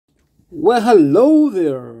Well, hello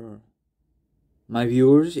there, my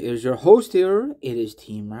viewers. It is your host here. It is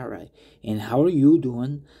Team Rara. And how are you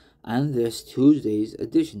doing on this Tuesday's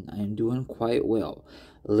edition? I am doing quite well.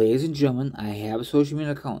 Ladies and gentlemen, I have social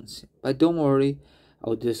media accounts, but don't worry,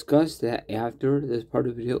 I'll discuss that after this part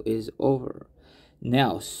of the video is over.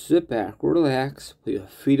 Now, sit back, relax, put your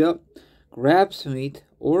feet up, grab some meat,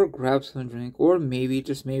 or grab some drink, or maybe,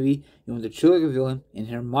 just maybe, you want to chill like a villain and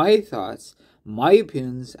hear my thoughts, my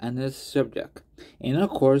opinions on this subject. And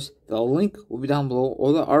of course, the link will be down below,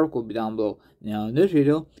 or the article will be down below. Now, in this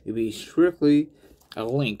video, it'll be strictly a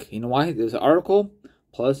link. You know why? There's an article,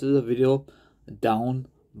 plus there's a video down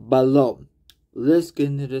below. Let's get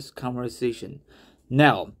into this conversation.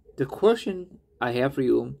 Now, the question I have for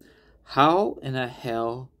you, how in the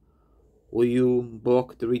hell will you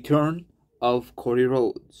book the return of Cody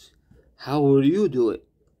Rhodes? How will you do it?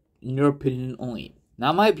 In your opinion only.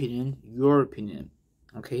 Not my opinion, your opinion.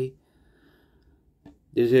 Okay?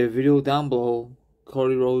 There's a video down below.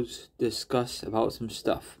 Cody Rhodes discussed about some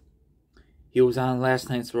stuff. He was on last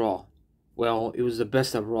night's Raw. Well, it was the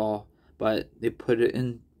best of Raw, but they put it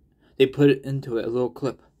into it a little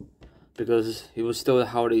clip because it was still the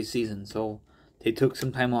holiday season, so they took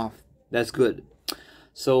some time off. That's good.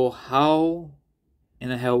 So how in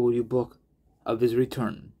the hell will you book of his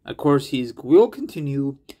return? Of course, he will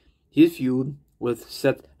continue his feud with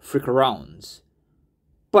Seth Rollins.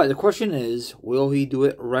 But the question is, will he do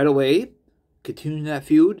it right away, continue that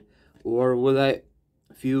feud, or will that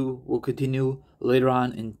feud will continue later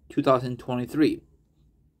on in 2023?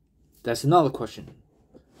 That's another question.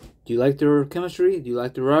 Do you like their chemistry? Do you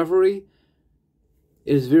like their rivalry?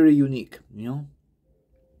 It is very unique, you know?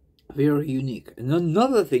 Very unique. And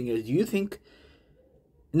another thing is, do you think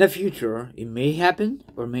in the future, it may happen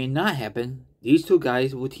or may not happen, these two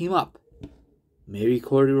guys will team up? Maybe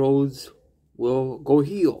Cody Rhodes will go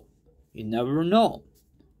heel. You never know.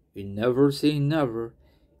 You never say never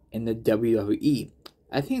in the WWE.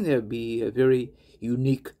 I think that would be a very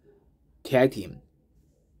unique tag team.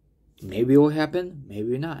 Maybe it will happen,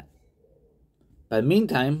 maybe not. But in the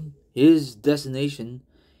meantime, his destination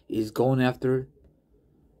is going after,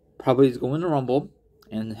 probably is going to Rumble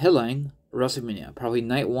and headline WrestleMania, probably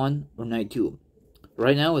night 1 or night 2.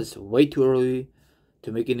 Right now, it's way too early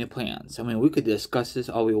to make any plans. I mean, we could discuss this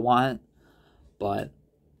all we want, but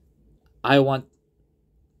I want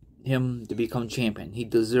him to become champion. He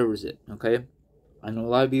deserves it, okay? I know a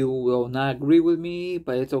lot of you will not agree with me,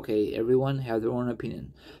 but it's okay. Everyone has their own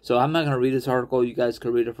opinion. So I'm not going to read this article. You guys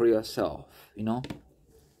can read it for yourself, you know?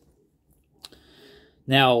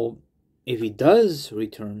 Now, if he does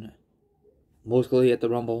return, mostly at the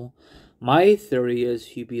Rumble, my theory is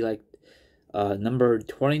he'd be like number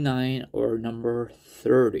 29 or number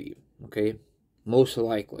 30, okay? Most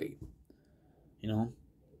likely. You know?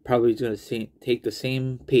 Probably going to take the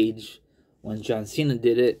same page when John Cena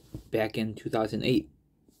did it back in 2008.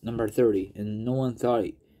 Number 30. And no one thought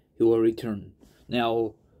he will return.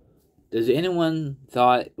 Now, does anyone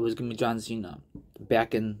thought it was going to be John Cena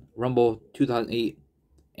back in Rumble 2008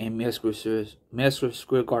 and Madison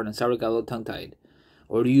Square Garden? Sorry, got a little tongue-tied.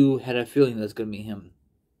 Or do you had a feeling that's going to be him?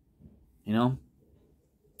 You know?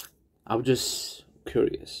 I was just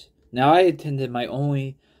curious. Now, I attended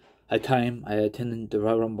a time I attended the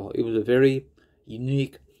Royal Rumble. It was a very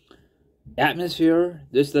unique atmosphere.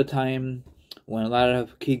 This is the time when a lot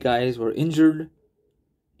of key guys were injured.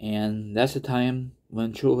 And that's the time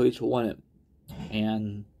when Triple H won it.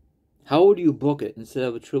 And how would you book it? Instead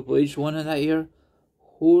of a Triple H won it that year,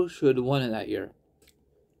 who should have won it that year?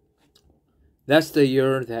 That's the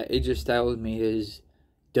year that AJ Styles made his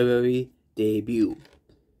WWE debut.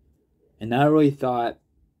 And I really thought,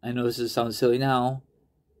 I know this sounds silly now,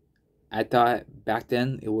 I thought back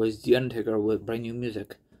then it was The Undertaker with brand new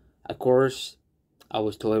music. Of course, I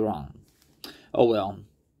was totally wrong. Oh well,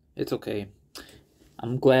 it's okay.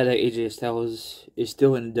 I'm glad that AJ Styles is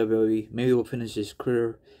still in the WWE. Maybe he'll finish his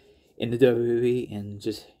career in the WWE and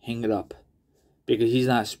just hang it up. Because he's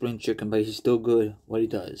not a spring chicken, but he's still good what he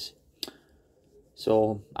does.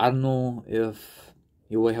 So, I don't know if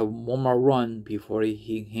he will have one more run before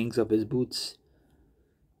he hangs up his boots.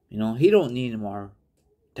 You know, he don't need any more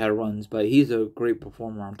title runs, but he's a great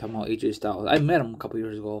performer. I'm talking about AJ Styles. I met him a couple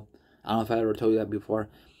years ago. I don't know if I ever told you that before.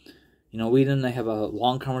 You know, we didn't have a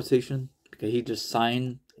long conversation because he just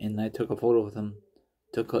signed and I took a photo with him.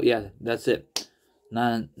 Yeah, that's it.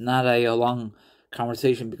 Not a long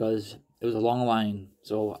conversation because it was a long line.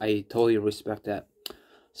 So I totally respect that.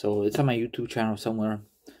 So it's on my YouTube channel somewhere.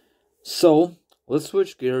 So let's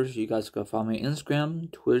switch gears. You guys can follow me on Instagram,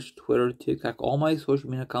 Twitch, Twitter, TikTok, all my social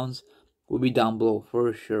media accounts will be down below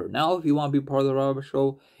for sure. Now, if you want to be part of the Rob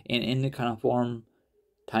Show in any kind of form,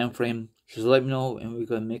 time frame, just let me know and we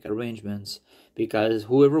can make arrangements. Because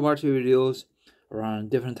whoever watches videos are on a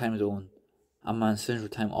different time zone. I'm on Central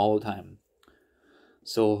Time all the time.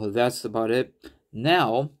 So that's about it.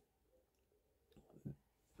 Now,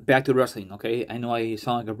 back to wrestling, okay? I know I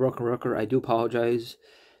sound like a broken record. I do apologize.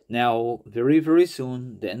 Now, very, very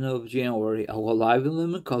soon, the end of January, I will live in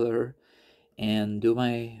living color and do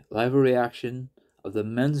my live reaction of the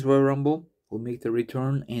men's Royal Rumble. Will make the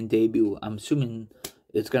return and debut. I'm assuming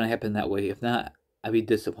it's going to happen that way. If not, I'd be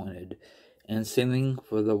disappointed. And same thing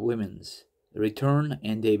for the women's. The return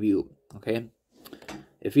and debut, okay?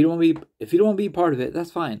 If you don't want to be part of it,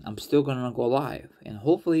 that's fine. I'm still gonna go live, and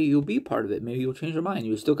hopefully you'll be part of it. Maybe you'll change your mind.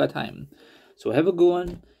 You still got time. So have a good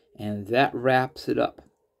one, and that wraps it up.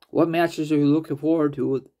 What matches are you looking forward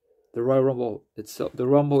to? The Royal Rumble itself, the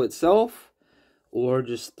Rumble itself, or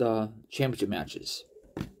just championship matches?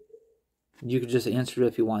 You can just answer it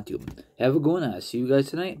if you want to. Have a good one. I'll see you guys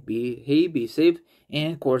tonight. Be safe,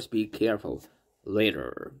 and of course, be careful.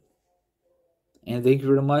 Later. And thank you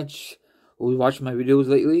very much who watched my videos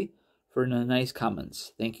lately for the nice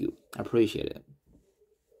comments. Thank you. I appreciate it.